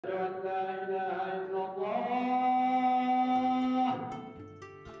My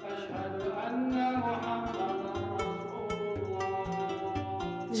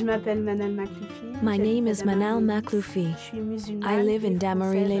name is Manal Makhloufi. I live in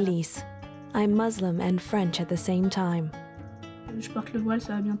Damery-les-Lys. I'm Muslim and French at the same time.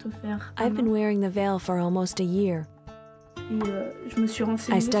 I've been wearing the veil for almost a year.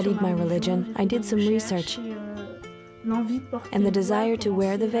 I studied my religion, I did some research, and the desire to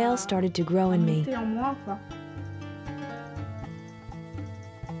wear the veil started to grow in me.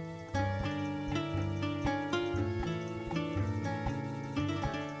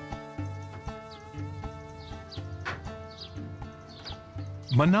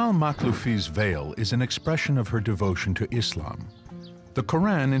 Manal Makhloufi's veil is an expression of her devotion to Islam. The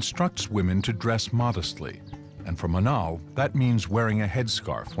Quran instructs women to dress modestly, and for Manal, that means wearing a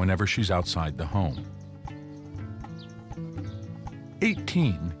headscarf whenever she's outside the home.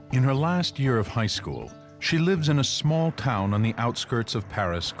 18, in her last year of high school, she lives in a small town on the outskirts of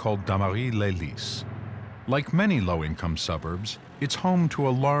Paris called Damery-les-Lys. Like many low-income suburbs, it's home to a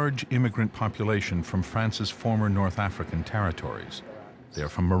large immigrant population from France's former North African territories. They're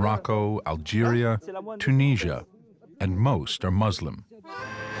from Morocco, Algeria, Tunisia, and most are Muslim.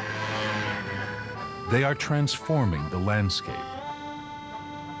 They are transforming the landscape.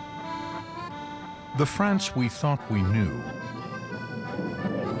 The France we thought we knew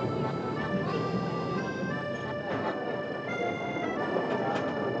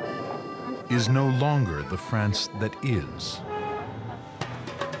is no longer the France that is.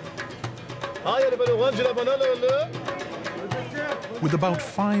 With about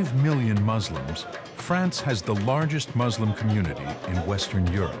 5 million Muslims, France has the largest Muslim community in Western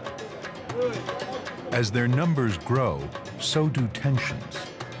Europe. As their numbers grow, so do tensions.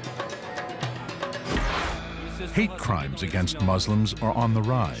 Hate crimes against Muslims are on the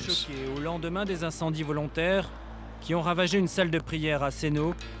rise. Au lendemain des incendies volontaires qui ont ravagé une salle de prière à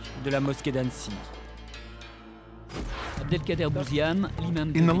Sénaux de la mosquée d'Annecy.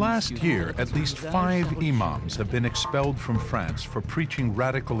 In the last year, at least 5 imams have been expelled from France for preaching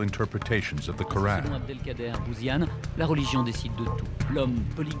radical interpretations of the Quran. La religion décide de tout. L'homme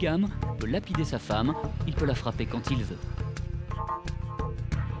polygame peut lapider sa femme, il peut la frapper quand il veut.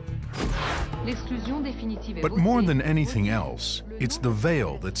 But more than anything else, it's the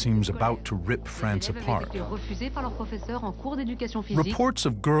veil that seems about to rip France apart. Reports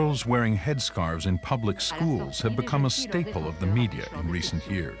of girls wearing headscarves in public schools have become a staple of the media in recent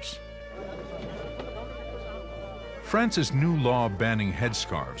years. France's new law banning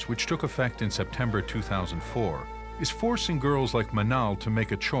headscarves, which took effect in September 2004, is forcing girls like Manal to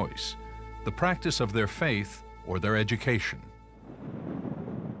make a choice: the practice of their faith or their education.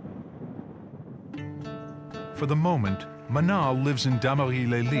 For the moment, Manal lives in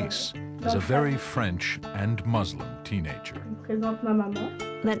Damery-les-Lys as a very French and Muslim teenager.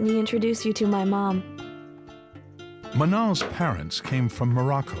 Let me introduce you to my mom. Manal's parents came from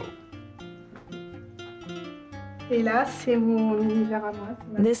Morocco. This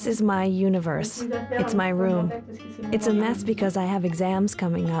is my universe. It's my room. It's a mess because I have exams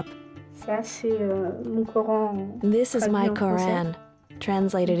coming up. This is my Quran,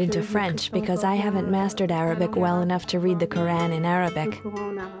 translated into French because I haven't mastered Arabic well enough to read the Quran in Arabic.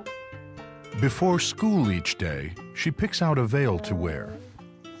 Before school each day, she picks out a veil to wear.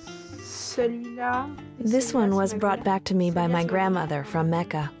 This one was brought back to me by my grandmother from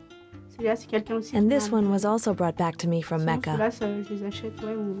Mecca. And this one was also brought back to me from Mecca.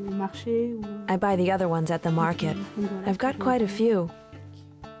 I buy the other ones at the market. I've got quite a few.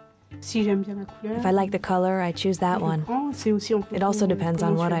 If I like the color, I choose that one. It also depends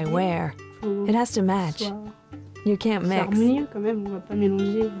on what I wear. It has to match. You can't mix.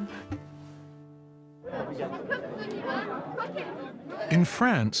 In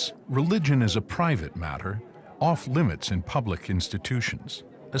France, religion is a private matter, off limits in public institutions,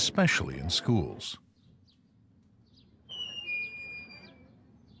 especially in schools.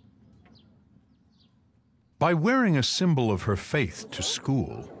 By wearing a symbol of her faith to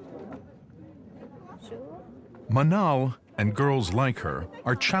school, Manal and girls like her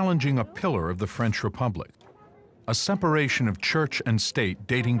are challenging a pillar of the French Republic, a separation of church and state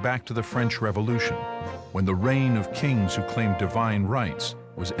dating back to the French Revolution, when the reign of kings who claimed divine rights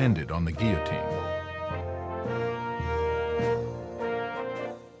was ended on the guillotine.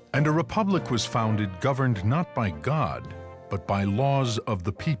 And a republic was founded governed not by God, but by laws of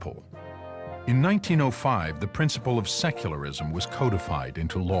the people. In 1905, the principle of secularism was codified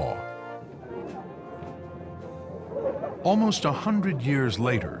into law. Almost 100 years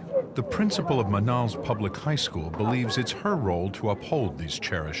later, The principal of Manal's public high school believes it's her role to uphold these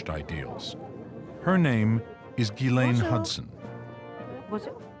cherished ideals. Her name is Ghislaine Hudson.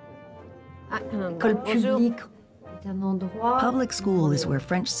 Public school is where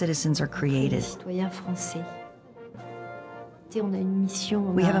French citizens are created. We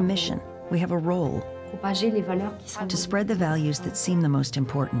have a mission, we have a role to spread the values that seem the most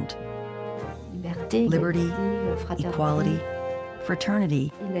important. Liberty, equality,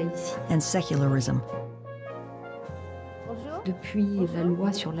 fraternity, and secularism.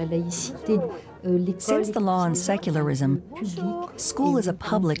 Since the law on secularism, school is a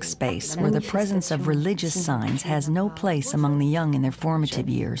public space where the presence of religious signs has no place among the young in their formative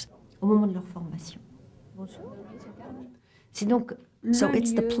years. So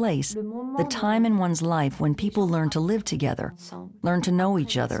it's the place, the time in one's life when people learn to live together, learn to know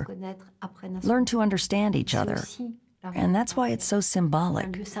each other, learn to understand each other. And that's why it's so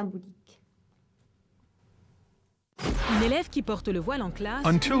symbolic.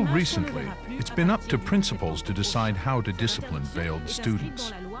 Until recently, it's been up to principals to decide how to discipline veiled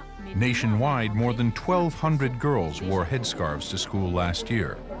students. Nationwide, more than 1,200 girls wore headscarves to school last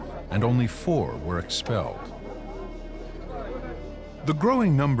year, and only 4 were expelled. The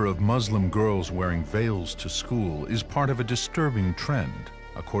growing number of Muslim girls wearing veils to school is part of a disturbing trend,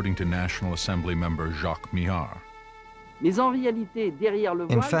 according to National Assembly member Jacques Millard.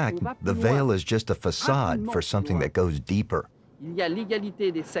 In fact, the veil is just a facade for something that goes deeper.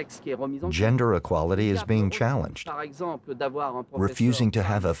 Gender equality is being challenged. Refusing to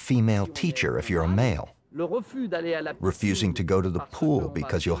have a female teacher if you're a male. Refusing to go to the pool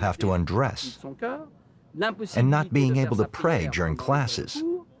because you'll have to undress. And not being able to pray during classes.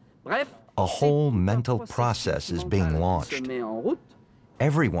 A whole mental process is being launched.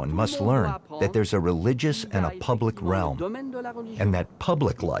 Everyone must learn that there's a religious and a public realm, and that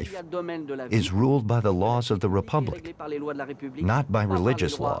public life is ruled by the laws of the Republic, not by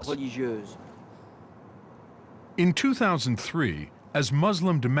religious laws. In 2003, as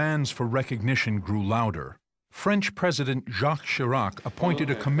Muslim demands for recognition grew louder, French President Jacques Chirac appointed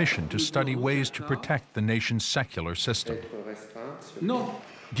a commission to study ways to protect the nation's secular system.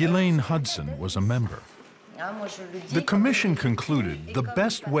 Ghislaine Hudson was a member. The commission concluded the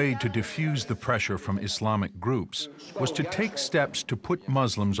best way to diffuse the pressure from Islamic groups was to take steps to put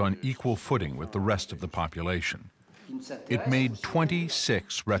Muslims on equal footing with the rest of the population. It made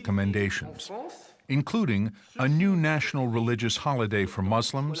 26 recommendations, including a new national religious holiday for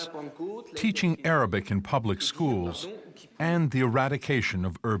Muslims, teaching Arabic in public schools, and the eradication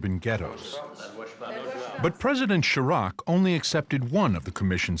of urban ghettos. But President Chirac only accepted one of the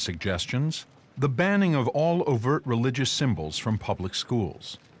commission's suggestions: the banning of all overt religious symbols from public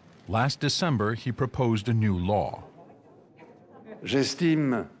schools. Last December, he proposed a new law.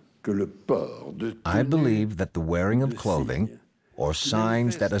 I believe that the wearing of clothing or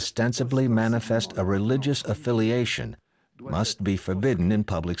signs that ostensibly manifest a religious affiliation must be forbidden in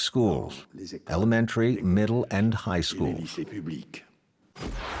public schools, elementary, middle, and high schools.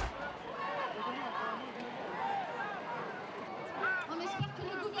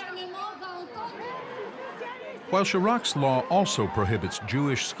 While Chirac's law also prohibits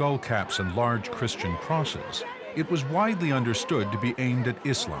Jewish skull caps and large Christian crosses, it was widely understood to be aimed at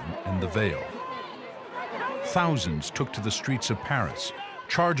Islam and the veil. Thousands took to the streets of Paris,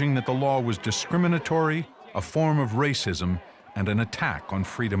 charging that the law was discriminatory, a form of racism, and an attack on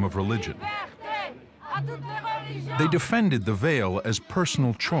freedom of religion. They defended the veil as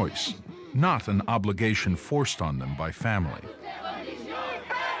personal choice, not an obligation forced on them by family.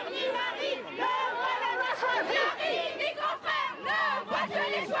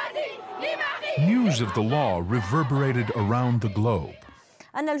 News of the law reverberated around the globe.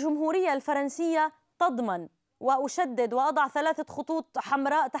 أن الجمهورية الفرنسية تضمن وأشدد وأضع 3 خطوط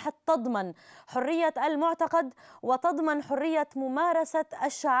حمراء تحت تضمن حرية المعتقد وتضمن حرية ممارسة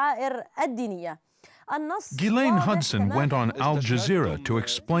الشعائر الدينية. Ghislaine Hudson went on Al Jazeera to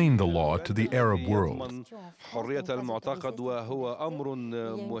explain the law to the Arab world. حرية المعتقد وهو أمر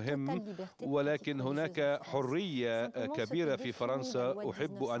مهم، ولكن هناك حرية كبيرة في فرنسا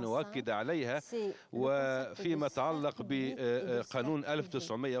أحب أن أؤكد عليها، وفيما يتعلق بقانون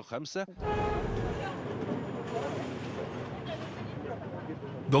 1905.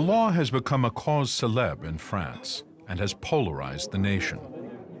 The law has become a cause célèbre in France and has polarized the nation.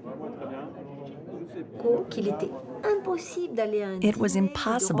 It was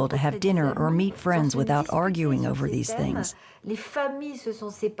impossible to have dinner or meet friends without arguing over these things.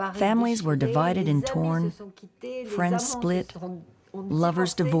 Families were divided and torn, friends split,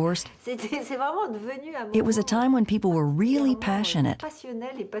 lovers divorced. It was a time when people were really passionate.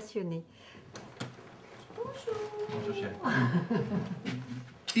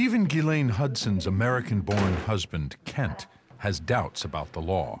 Even Ghislaine Hudson's American-born husband, Kent, has doubts about the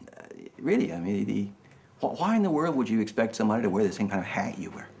law. Really, I mean, why in the world would you expect somebody to wear the same kind of hat you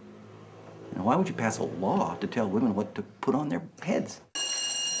wear? And why would you pass a law to tell women what to put on their heads?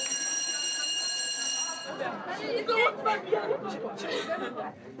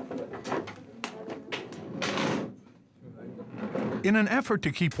 In an effort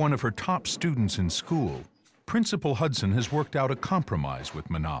to keep one of her top students in school, Principal Hudson has worked out a compromise with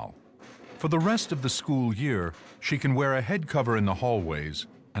Manal. For the rest of the school year, she can wear a head cover in the hallways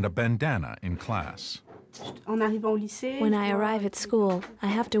and a bandana in class. When I arrive at school, I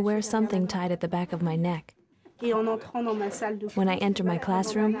have to wear something tied at the back of my neck. When I enter my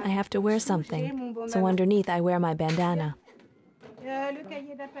classroom, I have to wear something, so underneath I wear my bandana.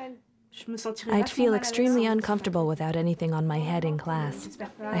 I'd feel extremely uncomfortable without anything on my head in class.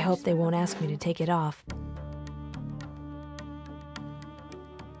 I hope they won't ask me to take it off.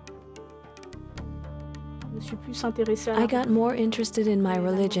 I got more interested in my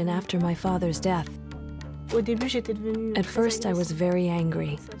religion after my father's death. At first, I was very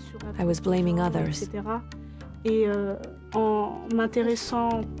angry. I was blaming others.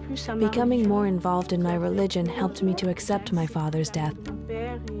 Becoming more involved in my religion helped me to accept my father's death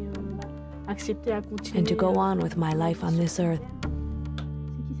and to go on with my life on this earth.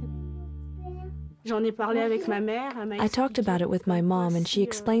 I talked about it with my mom, and she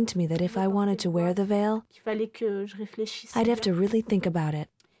explained to me that if I wanted to wear the veil, I'd have to really think about it,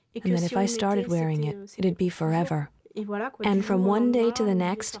 and that if I started wearing it, it'd be forever. And from one day to the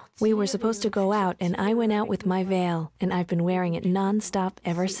next, we were supposed to go out, and I went out with my veil, and I've been wearing it non-stop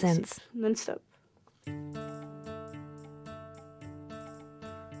ever since.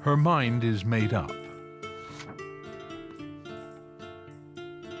 Her mind is made up.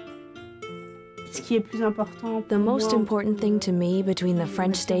 The most important thing to me between the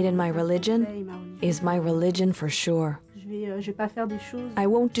French state and my religion is my religion for sure. I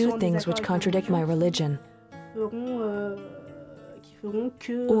won't do things which contradict my religion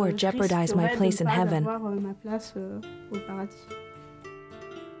or jeopardize my place in heaven.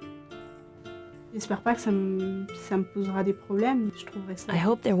 I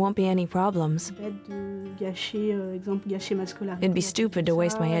hope there won't be any problems. It'd be stupid to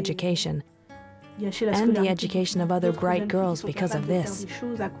waste my education and the education of other bright girls because of this.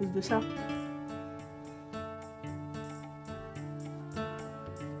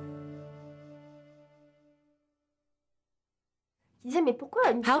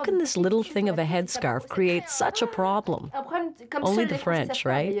 How can this little thing of a headscarf create such a problem? Only the French,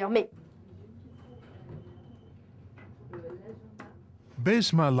 right?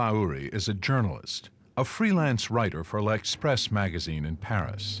 Besma Laouri is a journalist, a freelance writer for L'Express magazine in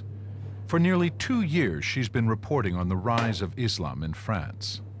Paris. For nearly 2 years, she's been reporting on the rise of Islam in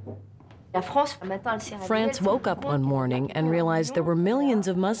France. France woke up one morning and realized there were millions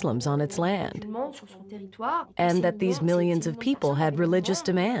of Muslims on its land, and that these millions of people had religious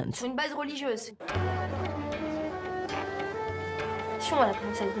demands.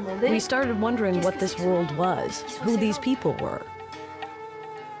 We started wondering what this world was, who these people were.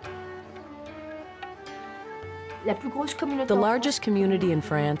 The largest community in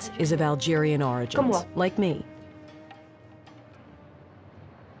France is of Algerian origins, like me.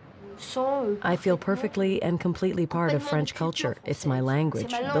 I feel perfectly and completely part of French culture. It's my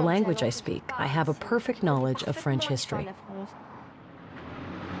language, the language I speak. I have a perfect knowledge of French history.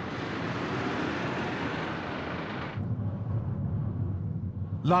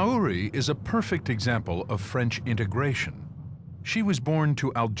 Laouri is a perfect example of French integration. She was born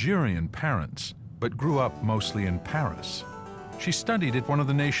to Algerian parents, but grew up mostly in Paris. She studied at one of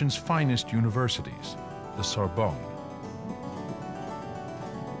the nation's finest universities, the Sorbonne.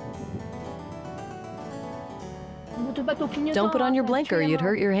 Don't put on your blinker, you'd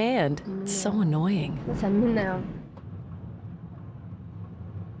hurt your hand. It's so annoying.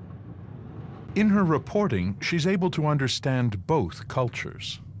 In her reporting, she's able to understand both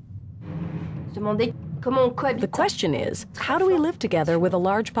cultures. The question is, how do we live together with a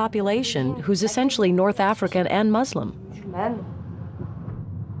large population who's essentially North African and Muslim?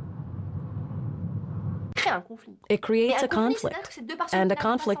 It creates a conflict, and a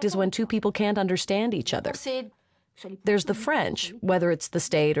conflict is when two people can't understand each other. There's the French, whether it's the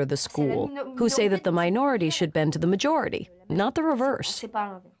state or the school, who say that the minority should bend to the majority, not the reverse.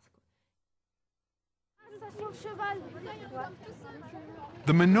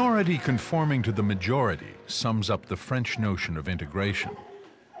 The minority conforming to the majority sums up the French notion of integration.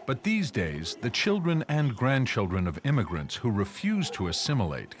 But these days, the children and grandchildren of immigrants who refuse to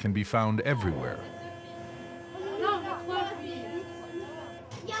assimilate can be found everywhere.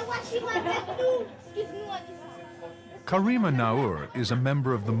 Karima Naour is a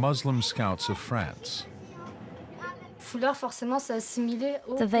member of the Muslim Scouts of France.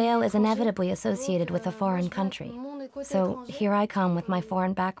 The veil is inevitably associated with a foreign country. So here I come with my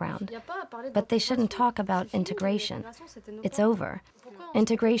foreign background. But they shouldn't talk about integration. It's over.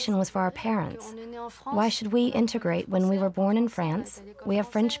 Integration was for our parents. Why should we integrate when we were born in France? We have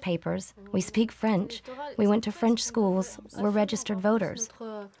French papers. We speak French. We went to French schools. We're registered voters.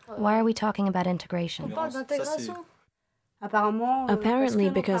 Why are we talking about integration? Apparently,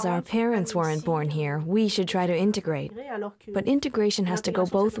 because our parents weren't born here, we should try to integrate. But integration has to go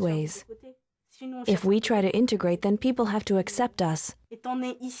both ways. If we try to integrate, then people have to accept us.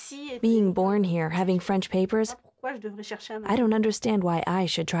 Being born here, having French papers, I don't understand why I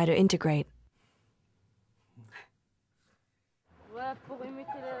should try to integrate.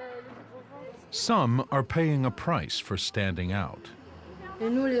 Some are paying a price for standing out.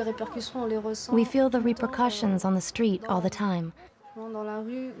 We feel the repercussions on the street all the time.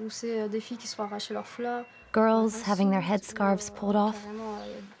 Girls having their headscarves pulled off.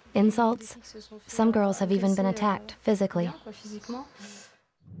 Insults. Some girls have even been attacked physically.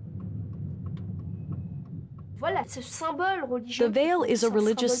 The veil is a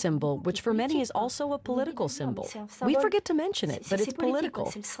religious symbol, which for many is also a political symbol. We forget to mention it, but it's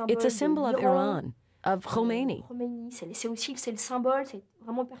political. It's a symbol of Iran, of Khomeini.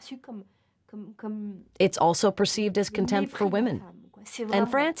 It's also perceived as contempt for women. And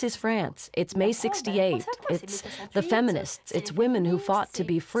France is France. It's May 68. It's the feminists. It's women who fought to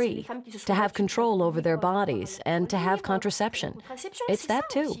be free, to have control over their bodies, and to have contraception. It's that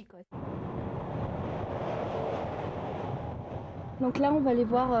too.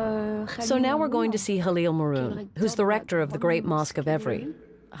 So now we're going to see Khalil Maroun, who's the rector of the Great Mosque of Evry.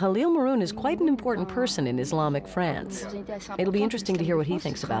 Khalil Maroun is quite an important person in Islamic France. It'll be interesting to hear what he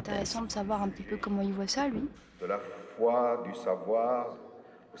thinks about this.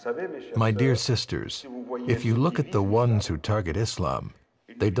 My dear sisters, if you look at the ones who target Islam,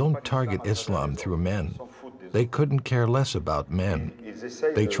 they don't target Islam through men. They couldn't care less about men.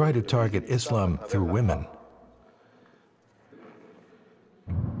 They try to target Islam through women.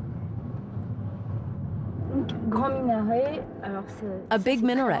 A big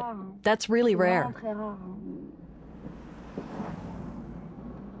minaret. That's really rare.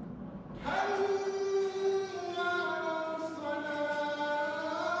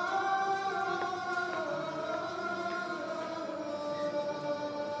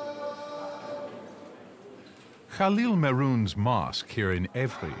 Khalil Maroun's mosque here in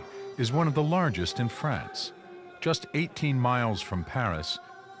Evry is one of the largest in France. Just 18 miles from Paris,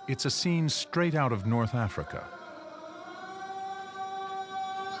 it's a scene straight out of North Africa.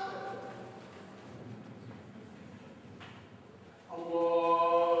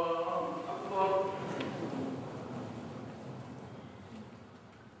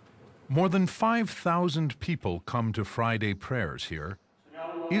 More than 5,000 people come to Friday prayers here.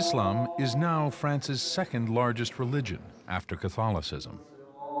 Islam is now France's second largest religion after Catholicism.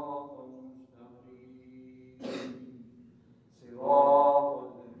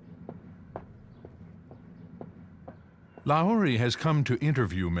 Lahouri has come to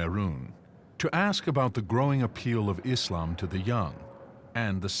interview Maroun, to ask about the growing appeal of Islam to the young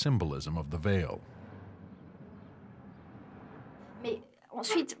and the symbolism of the veil.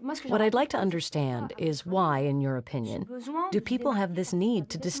 What I'd like to understand is why, in your opinion, do people have this need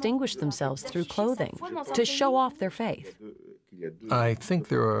to distinguish themselves through clothing, to show off their faith? I think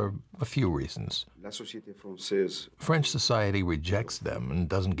there are a few reasons. French society rejects them and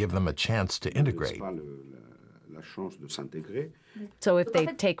doesn't give them a chance to integrate. So if they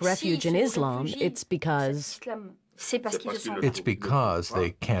take refuge in Islam, it's because... It's because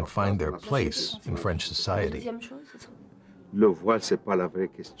they can't find their place in French society.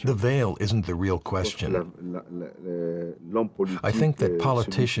 The veil isn't the real question. I think that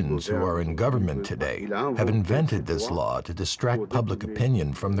politicians who are in government today have invented this law to distract public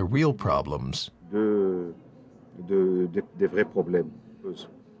opinion from the real problems.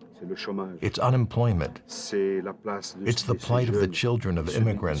 It's unemployment. It's the plight of the children of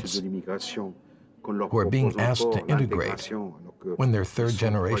immigrants who are being asked to integrate when they're third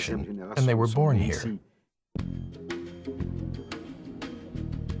generation and they were born here.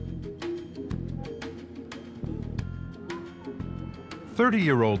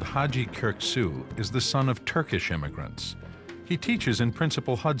 "30-year-old Haji Kirksu is the son of Turkish immigrants. He teaches in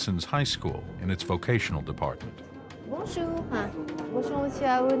Principal Hudson's High School in its vocational department. Bonjour. Bonjour, Monsieur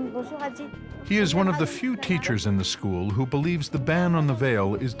Aoun. Bonjour, Hadji. He is one of the few teachers in the school who believes the ban on the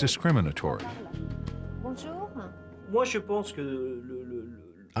veil is discriminatory. Bonjour.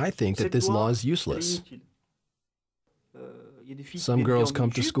 I think that this law is useless. Some girls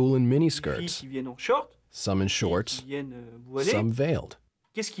come to school in miniskirts, some in shorts, some veiled.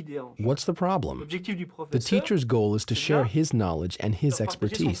 What's the problem? The teacher's goal is to share his knowledge and his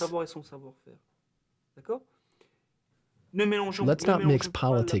expertise. Let's not mix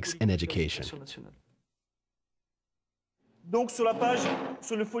politics and education.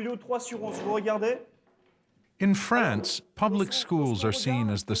 In France, public schools are seen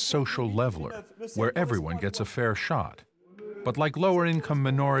as the social leveler, where everyone gets a fair shot. But like lower-income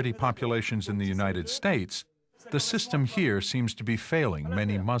minority populations in the United States, the system here seems to be failing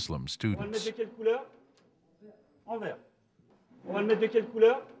many Muslim students.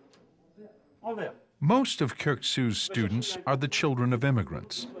 Most of Kirksu's students are the children of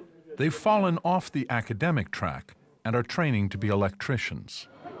immigrants. They've fallen off the academic track and are training to be electricians.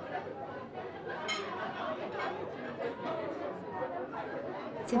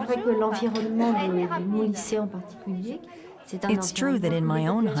 It's true that in my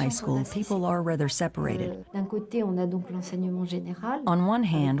own high school, people are rather separated. On one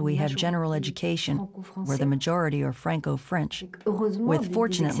hand, we have general education, where the majority are Franco-French, with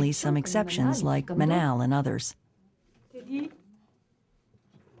fortunately some exceptions like Manal and others.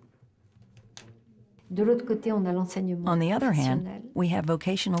 On the other hand, we have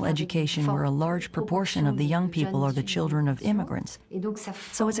vocational education where a large proportion of the young people are the children of immigrants.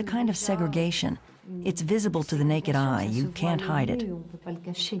 So it's a kind of segregation. It's visible to the naked eye. You can't hide it.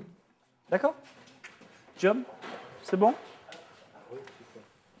 D'accord? Job? C'est bon?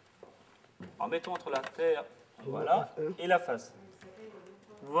 En mettant entre la terre, voilà, et la face.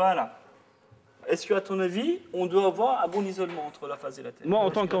 Voilà. Est-ce qu'à ton avis, on doit avoir un bon isolement entre la face et la terre? Moi,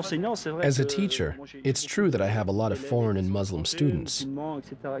 en tant qu'enseignant, c'est vrai. As a teacher, it's true that I have a lot of foreign and Muslim students.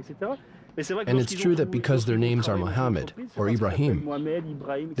 And it's true that because their names are Mohammed or Ibrahim,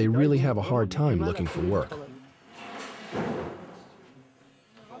 they really have a hard time looking for work.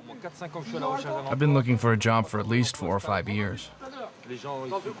 I've been looking for a job for at least 4 or 5 years.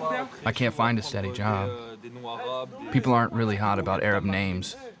 I can't find a steady job. People aren't really hot about Arab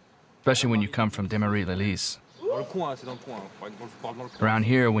names, especially when you come from Demarie-les-Lys. Around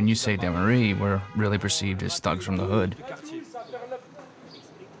here, when you say Demarie, we're really perceived as thugs from the hood.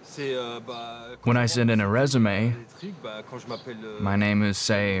 When I send in a resume, my name is,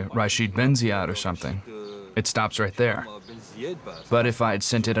 say, Rashid Benziad or something. It stops right there. But if I had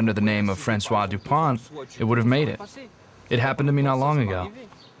sent it under the name of Francois Dupont, it would have made it. It happened to me not long ago.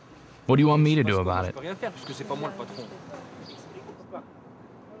 What do you want me to do about it?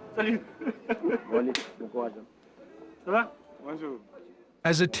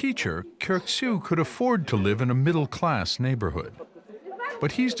 As a teacher, Kirksu could afford to live in a middle-class neighborhood.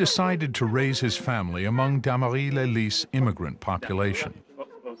 But he's decided to raise his family among Damarie-les-Lys immigrant population.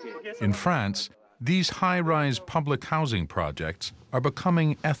 In France, these high-rise public housing projects are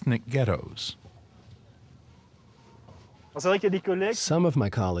becoming ethnic ghettos. Some of my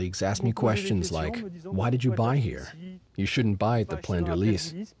colleagues ask me questions like, why did you buy here? You shouldn't buy at the Plan de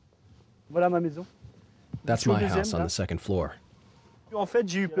Lys. That's my house on the second floor.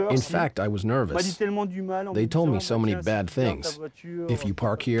 In fact, I was nervous. They told me so many bad things. If you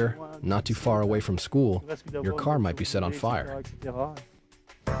park here, not too far away from school, your car might be set on fire.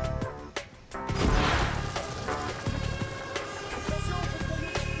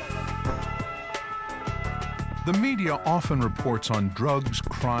 The media often reports on drugs,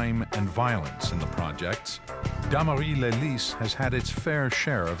 crime, and violence in the projects. Damarie-les-Lys has had its fair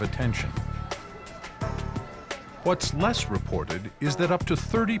share of attention. What's less reported is that up to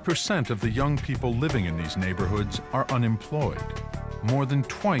 30% of the young people living in these neighborhoods are unemployed, more than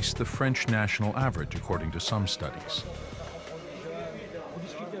twice the French national average, according to some studies.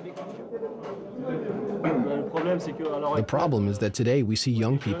 The problem is that today we see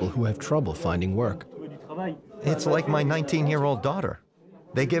young people who have trouble finding work. It's like my 19-year-old daughter.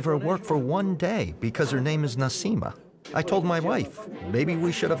 They give her work for 1 day because her name is Nassima. I told my wife, maybe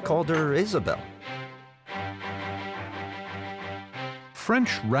we should have called her Isabel.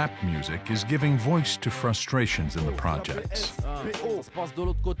 French rap music is giving voice to frustrations in the projects.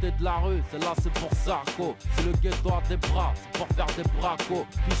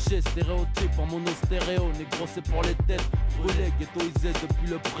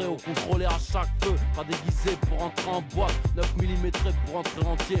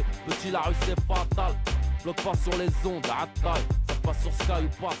 Bloque pas sur les ondes, arrête taille. Ça passe sur Sky ou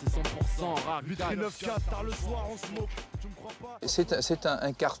pas, c'est 100% rare.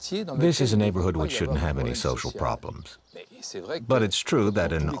 This is a neighborhood which shouldn't have any social problems. But it's true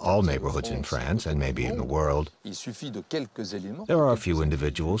that in all neighborhoods in France, and maybe in the world, there are a few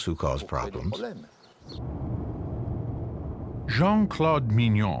individuals who cause problems. Jean-Claude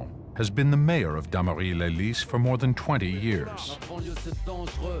Mignon has been the mayor of Damary-les-Lys for more than 20 years.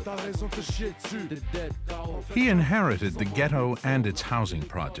 He inherited the ghetto and its housing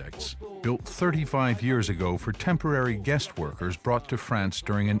projects, built 35 years ago for temporary guest workers brought to France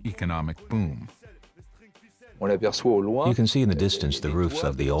during an economic boom. You can see in the distance the roofs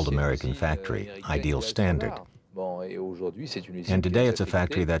of the old American factory, Ideal Standard. And today it's a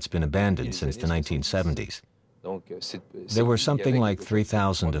factory that's been abandoned since the 1970s. There were something like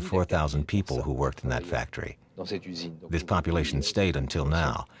 3,000 to 4,000 people who worked in that factory. This population stayed until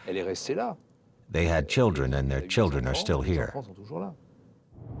now. They had children, and their children are still here.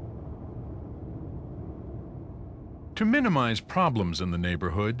 To minimize problems in the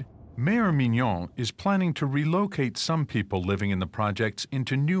neighborhood, Mayor Mignon is planning to relocate some people living in the projects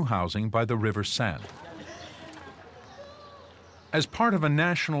into new housing by the River Seine. As part of a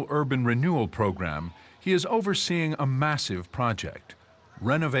national urban renewal program, he is overseeing a massive project,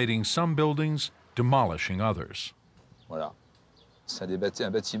 renovating some buildings, demolishing others.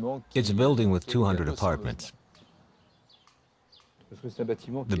 It's a building with 200 apartments.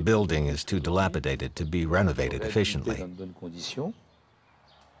 The building is too dilapidated to be renovated efficiently.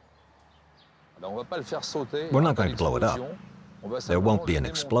 We're not going to blow it up. There won't be an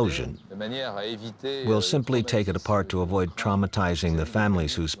explosion. We'll simply take it apart to avoid traumatizing the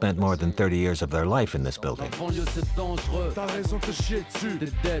families who spent more than 30 years of their life in this building.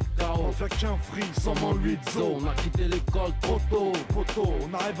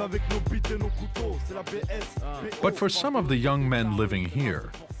 But for some of the young men living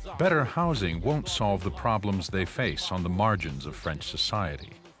here, better housing won't solve the problems they face on the margins of French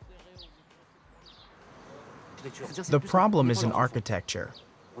society. The problem is in architecture.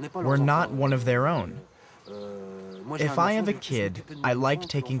 We're not one of their own. If I have a kid, I like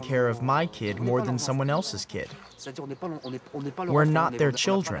taking care of my kid more than someone else's kid. We're not their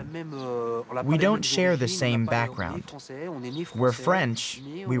children. We don't share the same background. We're French,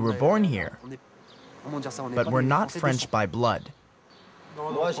 we were born here, but we're not French by blood.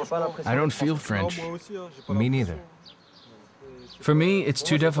 I don't feel French. Me neither. For me, it's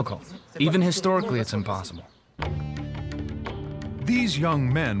too difficult. Even historically, it's impossible. These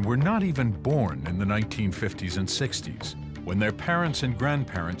young men were not even born in the 1950s and 60s, when their parents and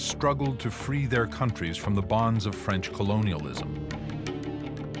grandparents struggled to free their countries from the bonds of French colonialism.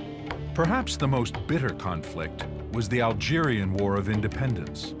 Perhaps the most bitter conflict was the Algerian War of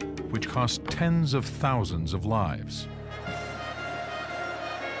Independence, which cost tens of thousands of lives.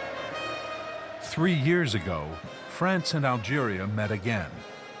 3 years ago, France and Algeria met again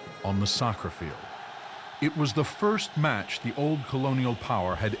on the soccer field. It was the first match the old colonial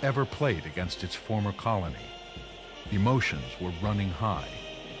power had ever played against its former colony. Emotions were running high.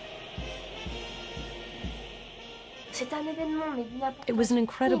 It was an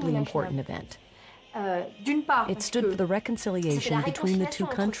incredibly important event. It stood for the reconciliation between the two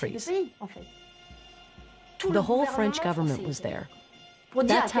countries. The whole French government was there.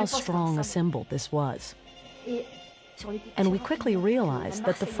 That's how strong a symbol this was. And we quickly realized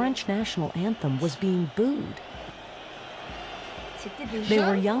that the French national anthem was being booed. They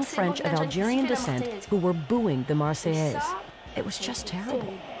were young French of Algerian descent who were booing the Marseillaise. It was just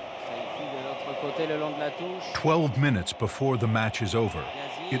terrible. 12 minutes before the match is over,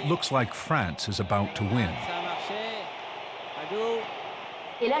 it looks like France is about to win.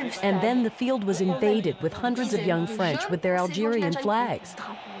 And then the field was invaded with hundreds of young French with their Algerian flags.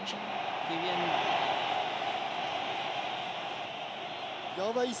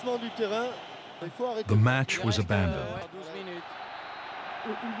 The match was abandoned.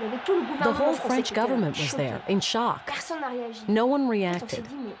 The whole French government was there, in shock. No one reacted.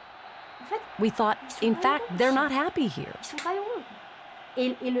 We thought, in fact, they're not happy here.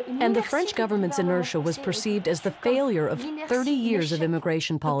 And the French government's inertia was perceived as the failure of 30 years of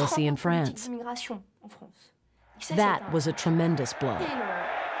immigration policy in France. That was a tremendous blow.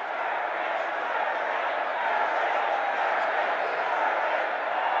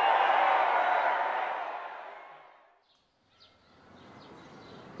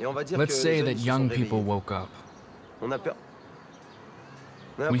 Let's say that young people woke up.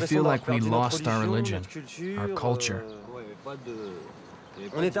 We feel like we lost our religion, our culture.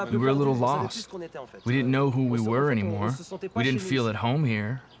 We were a little lost. We didn't know who we were anymore. We didn't feel at home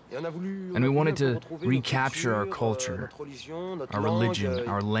here. And we wanted to recapture our culture, our religion,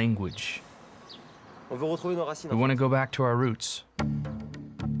 our language. We want to go back to our roots.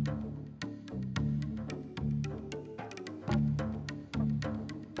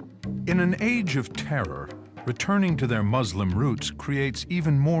 In an age of terror, returning to their Muslim roots creates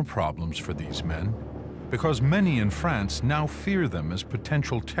even more problems for these men, because many in France now fear them as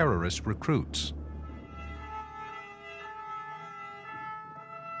potential terrorist recruits.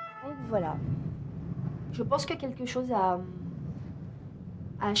 Voilà. Je pense que quelque chose a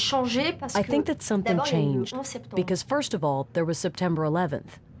changé parce que I think that something changed because, first of all, there was September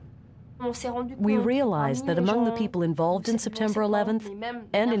 11th. We realized that among the people involved in September 11th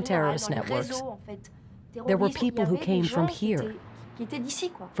and in terrorist networks, there were people who came from here,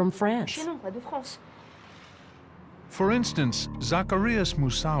 from France. For instance, Zacharias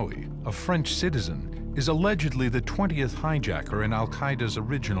Moussaoui, a French citizen, is allegedly the 20th hijacker in al-Qaeda's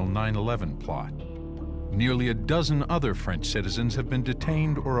original 9/11 plot. Nearly a dozen other French citizens have been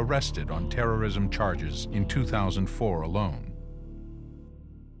detained or arrested on terrorism charges in 2004 alone.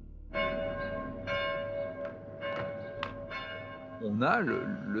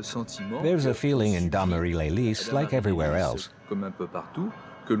 There's a feeling in Damarie-les-Lys, like everywhere else,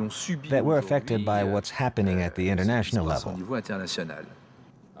 that we're affected by what's happening at the international level.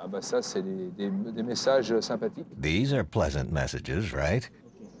 These are pleasant messages, right?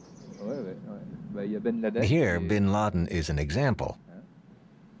 Here, Bin Laden is an example.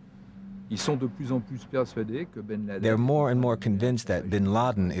 They're more and more convinced that Bin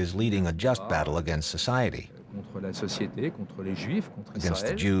Laden is leading a just battle against society, against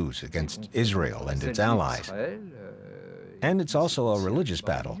the Jews, against Israel and its allies. And it's also a religious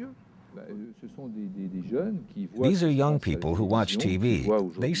battle. These are young people who watch TV.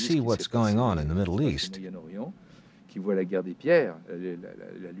 They see what's going on in the Middle East.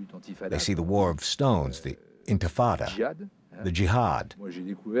 They see the war of stones, the Intifada, the jihad.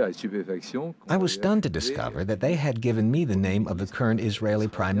 I was stunned to discover that they had given me the name of the current Israeli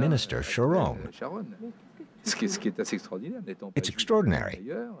Prime Minister, Sharon. It's extraordinary.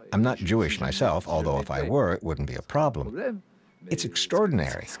 I'm not Jewish myself, although if I were, it wouldn't be a problem. It's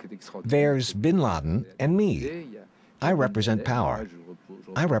extraordinary. There's Bin Laden and me. I represent power.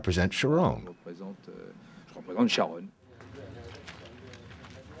 I represent Sharon.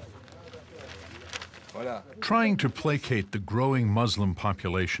 Trying to placate the growing Muslim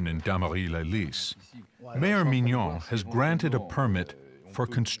population in Damarie-les-Lys, Mayor Mignon has granted a permit for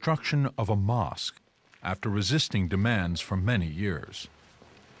construction of a mosque after resisting demands for many years.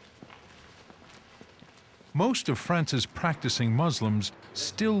 Most of France's practicing Muslims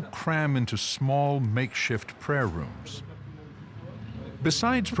still cram into small makeshift prayer rooms.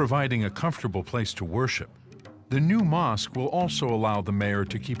 Besides providing a comfortable place to worship, the new mosque will also allow the mayor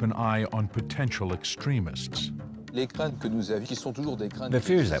to keep an eye on potential extremists. The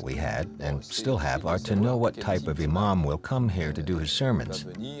fears that we had, and still have, are to know what type of imam will come here to do his sermons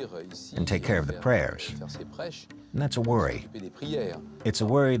and take care of the prayers. And that's a worry. It's a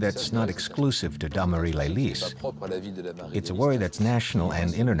worry that's not exclusive to Damarie-les-Lys. It's a worry that's national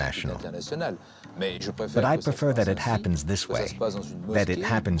and international. But I prefer that it happens this way, that it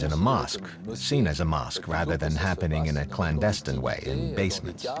happens in a mosque, seen as a mosque, rather than happening in a clandestine way, in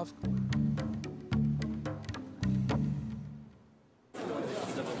basements.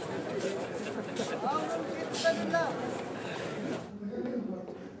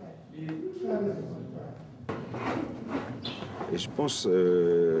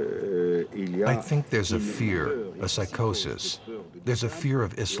 I think there's a fear, a psychosis. There's a fear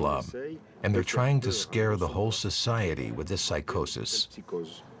of Islam, and they're trying to scare the whole society with this psychosis.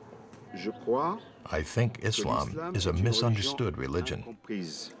 I think Islam is a misunderstood religion.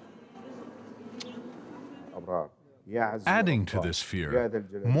 Adding to this fear,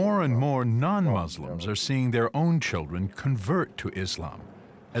 more and more non-Muslims are seeing their own children convert to Islam.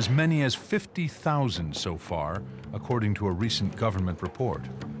 As many as 50,000 so far, according to a recent government report.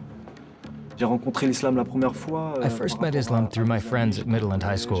 I first met Islam through my friends at Midland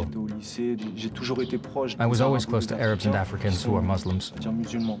High School. I was always close to Arabs and Africans who are Muslims.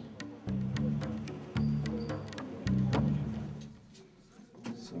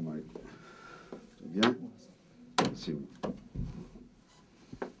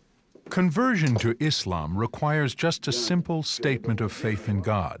 Conversion to Islam requires just a simple statement of faith in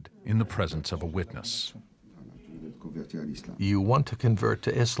God in the presence of a witness. You want to convert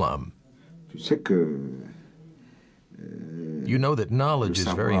to Islam. You know that knowledge is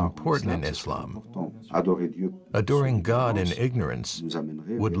very important in Islam. Adoring God in ignorance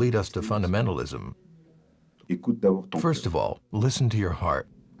would lead us to fundamentalism. First of all, listen to your heart.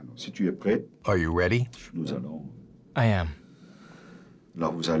 Are you ready? I am.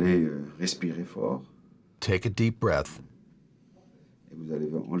 Take a deep breath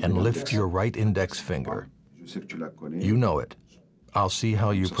and lift your right index finger. You know it. I'll see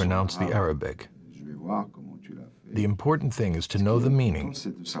how you pronounce the Arabic. The important thing is to know the meaning.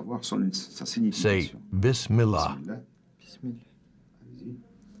 Say Bismillah.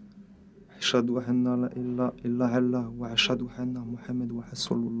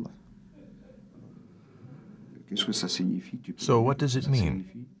 So what does it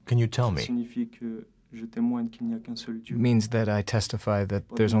mean? Can you tell me? It means that I testify that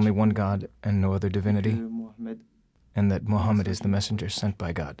there's only one God and no other divinity, and that Muhammad is the messenger sent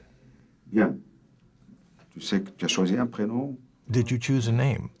by God. Did you choose a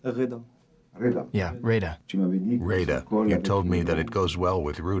name? Yeah, Reda. Reda. You told me that it goes well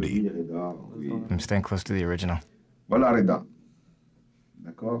with Rudy. I'm staying close to the original.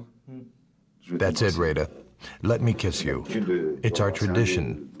 That's it, Reda. Let me kiss you. It's our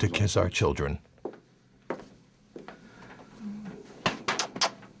tradition to kiss our children.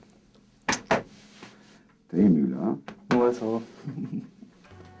 T'es ému là, hein? Ouais, ça va.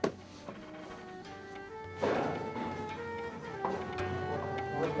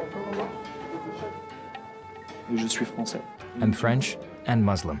 Je suis français. I'm French and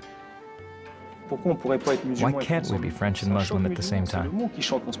Muslim. Why can't we be French and Muslim at the same time?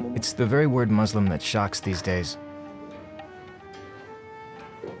 It's the very word Muslim that shocks these days.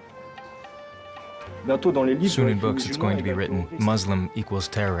 Soon in books it's going to be written, Muslim equals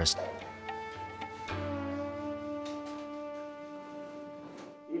terrorist.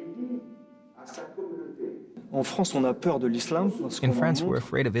 In France, we're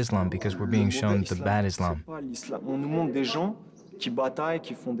afraid of Islam because we're being shown the bad Islam.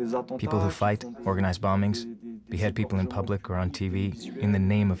 People who fight, organize bombings, behead people in public or on TV in the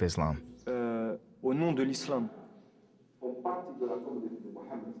name of Islam. They're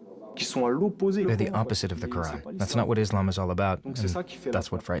the opposite of the Quran. That's not what Islam is all about, and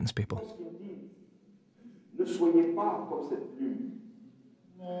that's what frightens people.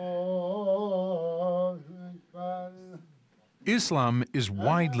 Islam is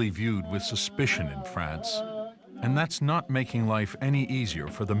widely viewed with suspicion in France, and that's not making life any easier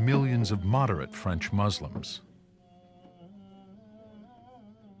for the millions of moderate French Muslims.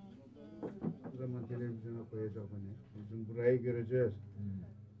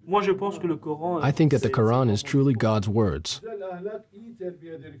 I think that the Quran is truly God's words.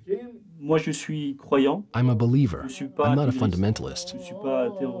 I'm a believer. I'm not a fundamentalist.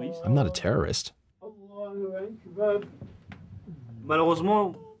 I'm not a terrorist.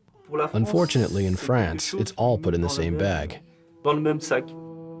 Unfortunately, in France, it's all put in the same bag.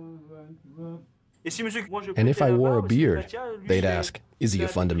 And if I wore a beard, they'd ask, is he a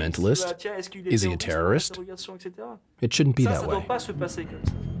fundamentalist? Is he a terrorist? It shouldn't be that way.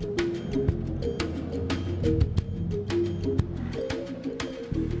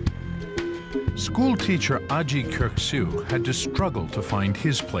 School teacher Aji Kirksiu had to struggle to find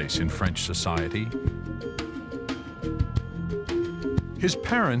his place in French society. His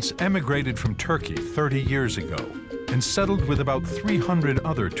parents emigrated from Turkey 30 years ago and settled with about 300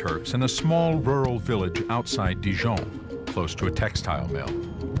 other Turks in a small rural village outside Dijon, close to a textile mill.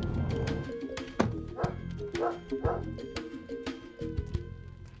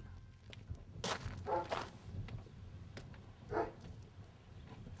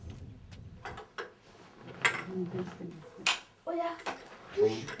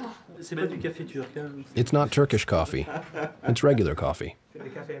 It's not Turkish coffee. It's regular coffee.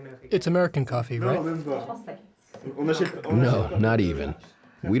 It's American coffee, right? No, not even.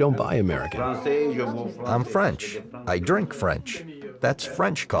 We don't buy American. I'm French. I drink French. That's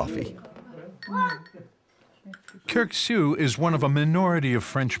French coffee. Kirksiu is one of a minority of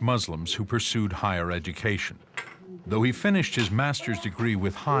French Muslims who pursued higher education. Though he finished his master's degree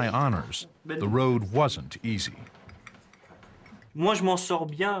with high honors, the road wasn't easy.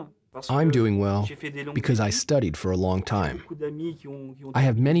 I'm doing well because I studied for a long time. I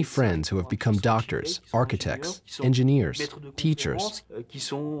have many friends who have become doctors, architects, engineers, teachers,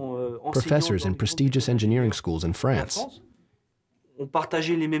 professors in prestigious engineering schools in France.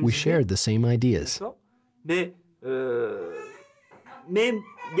 We shared the same ideas. But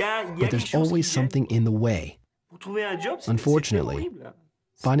there's always something in the way. Unfortunately,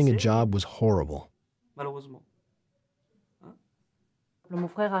 finding a job was horrible.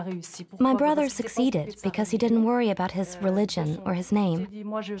 My brother succeeded because he didn't worry about his religion or his name.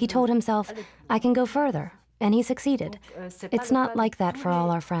 He told himself, I can go further, and he succeeded. It's not like that for all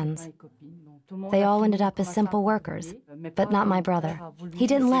our friends. They all ended up as simple workers, but not my brother. He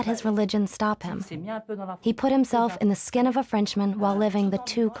didn't let his religion stop him. He put himself in the skin of a Frenchman while living the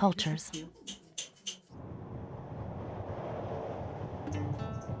two cultures.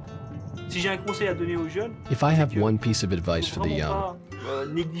 If I have one piece of advice for the young,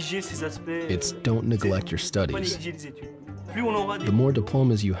 it's don't neglect your studies. The more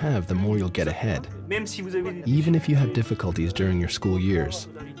diplomas you have, the more you'll get ahead. Even if you have difficulties during your school years,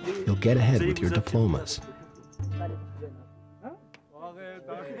 you'll get ahead with your diplomas.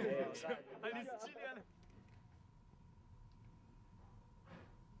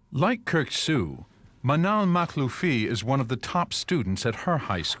 Like Kirk Sue, Manal Makhloufi is one of the top students at her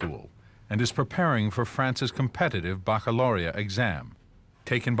high school and is preparing for France's competitive baccalaureate exam,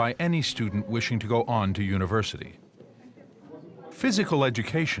 taken by any student wishing to go on to university. Physical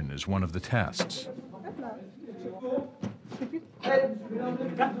education is one of the tests.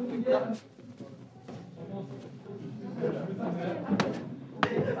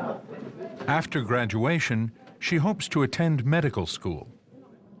 After graduation, she hopes to attend medical school.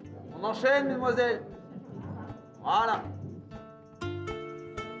 On enchaîne, mesdemoiselles. Voilà.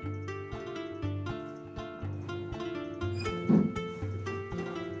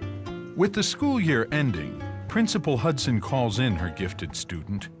 With the school year ending, Principal Hudson calls in her gifted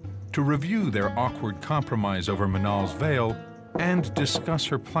student to review their awkward compromise over Manal's veil and discuss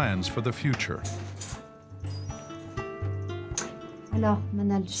her plans for the future.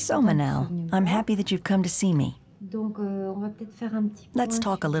 So, Manal, I'm happy that you've come to see me. Let's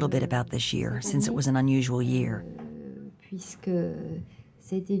talk a little bit about this year, since it was an unusual year.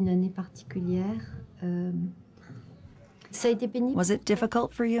 Was it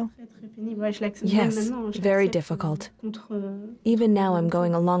difficult for you? Yes, very difficult. Even now I'm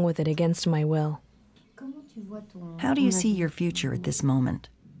going along with it against my will. How do you see your future at this moment?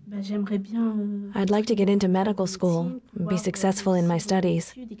 I'd like to get into medical school, be successful in my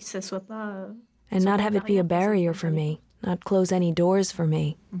studies, and not have it be a barrier for me, not close any doors for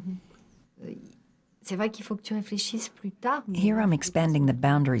me. Here I'm expanding the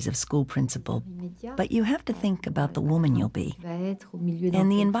boundaries of school principal, but you have to think about the woman you'll be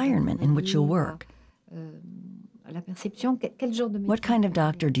and the environment in which you'll work. What kind of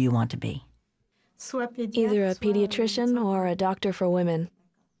doctor do you want to be? Either a pediatrician or a doctor for women.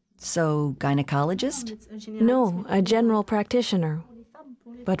 So, gynecologist? No, a general practitioner,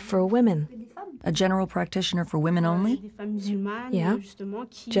 but for women. A general practitioner for women only? Yeah,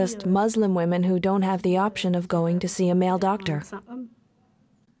 just Muslim women who don't have the option of going to see a male doctor.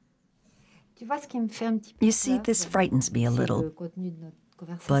 You see, this frightens me a little,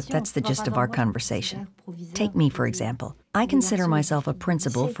 but that's the gist of our conversation. Take me, for example. I consider myself a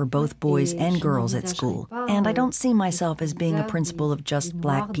principal for both boys and girls at school, and I don't see myself as being a principal of just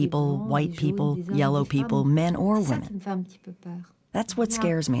black people, white people, yellow people, men or women. That's what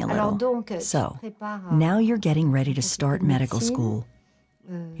scares me a little. So, now you're getting ready to start medical school.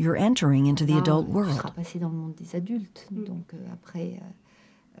 You're entering into the adult world.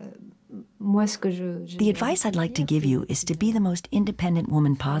 The advice I'd like to give you is to be the most independent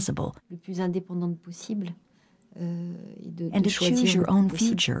woman possible and to choose your own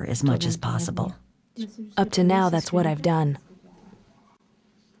future as much as possible. Up to now, that's what I've done.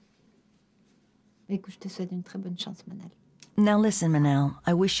 Now listen, Manal,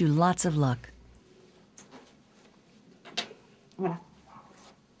 I wish you lots of luck. Voilà.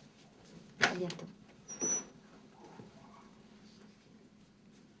 À bientôt.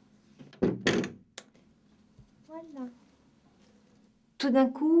 Voilà. Tout d'un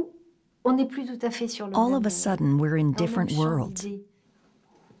coup, on n'est plus tout à fait sur le All même of a sudden, we're in different worlds.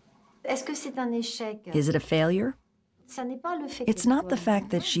 Est-ce que c'est un échec? Is it a failure? Ça n'est pas le fait It's not the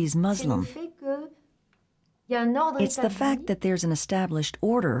fact that she's Muslim. It's the fact that there's an established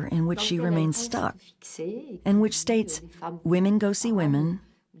order in which she remains stuck, and which states women go see women,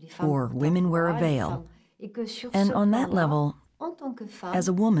 or women wear a veil. And on that level, as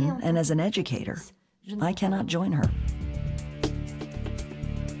a woman and as an educator, I cannot join her.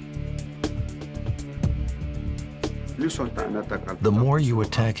 The more you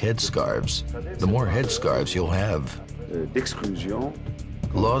attack headscarves, the more headscarves you'll have.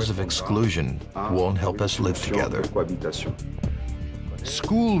 Laws of exclusion won't help us live together.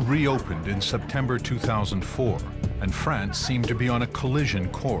 School reopened in September 2004, and France seemed to be on a collision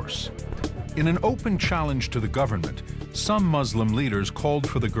course. In an open challenge to the government, some Muslim leaders called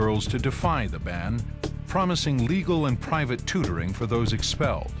for the girls to defy the ban, promising legal and private tutoring for those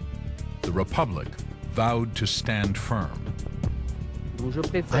expelled. The Republic vowed to stand firm.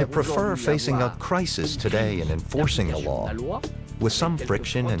 I prefer facing a crisis today and enforcing the law, with some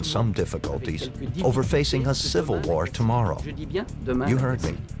friction and some difficulties, over facing a civil war tomorrow. You heard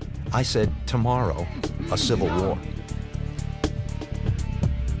me. I said tomorrow, a civil war.